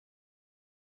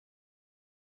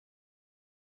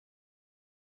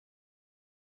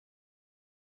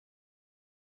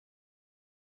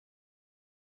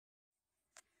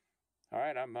All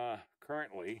right, I'm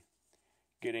currently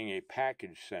getting a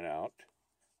package sent out,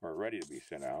 or ready to be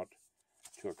sent out,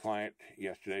 to a client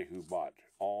yesterday who bought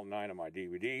all 9 of my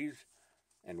DVDs.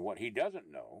 And what he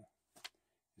doesn't know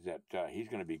is that he's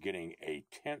going to be getting a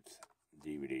 10th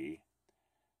DVD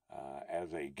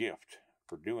as a gift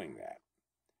for doing that.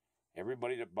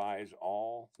 Everybody that buys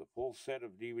the full set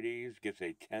of DVDs gets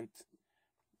a 10th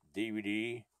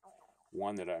DVD,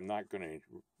 one that I'm not going to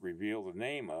reveal the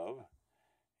name of.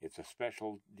 It's a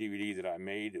special DVD that I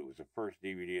made. It was the first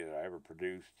DVD that I ever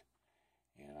produced,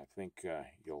 and I think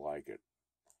you'll like it.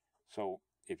 So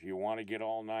if you want to get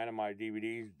all 9 of my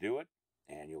DVDs, do it,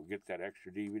 and you'll get that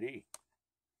extra DVD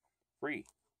free.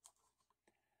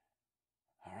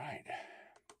 All right.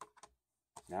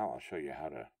 Now I'll show you how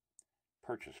to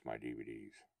purchase my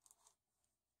DVDs.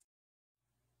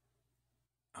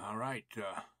 All right.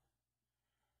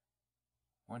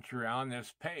 Once you're on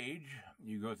this page,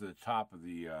 you go to the top of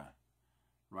the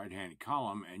right-hand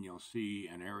column, and you'll see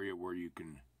an area where you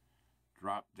can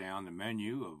drop down the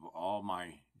menu of all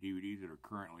my DVDs that are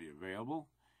currently available.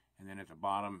 And then at the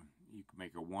bottom, you can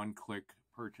make a one-click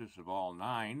purchase of all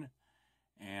 9,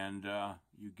 and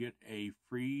you get a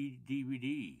free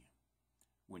DVD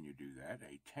when you do that,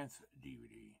 a 10th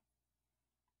DVD.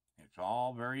 It's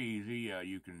all very easy.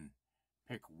 You can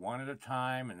pick one at a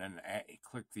time, and then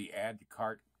click the Add to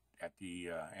Cart at the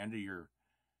end of your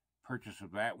purchase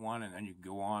of that one, and then you can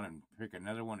go on and pick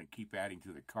another one and keep adding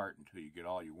to the cart until you get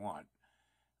all you want,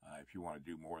 if you want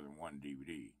to do more than one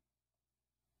DVD.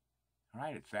 All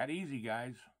right, it's that easy,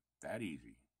 guys. That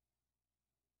easy.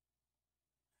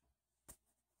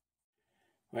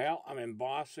 Well, I'm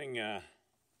embossing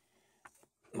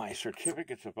my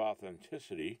certificates of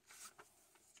authenticity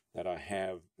that I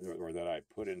have, or that I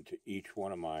put into each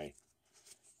one of my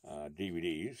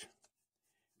DVDs.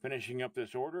 Finishing up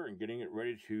this order and getting it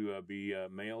ready to be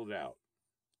mailed out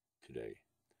today.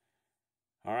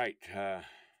 All right.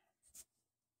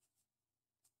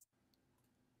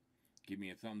 Give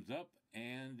me a thumbs up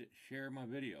and share my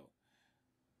video.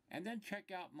 And then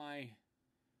check out my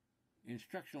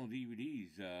instructional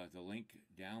DVDs, the link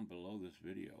down below this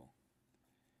video.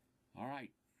 All right.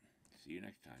 See you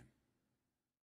next time.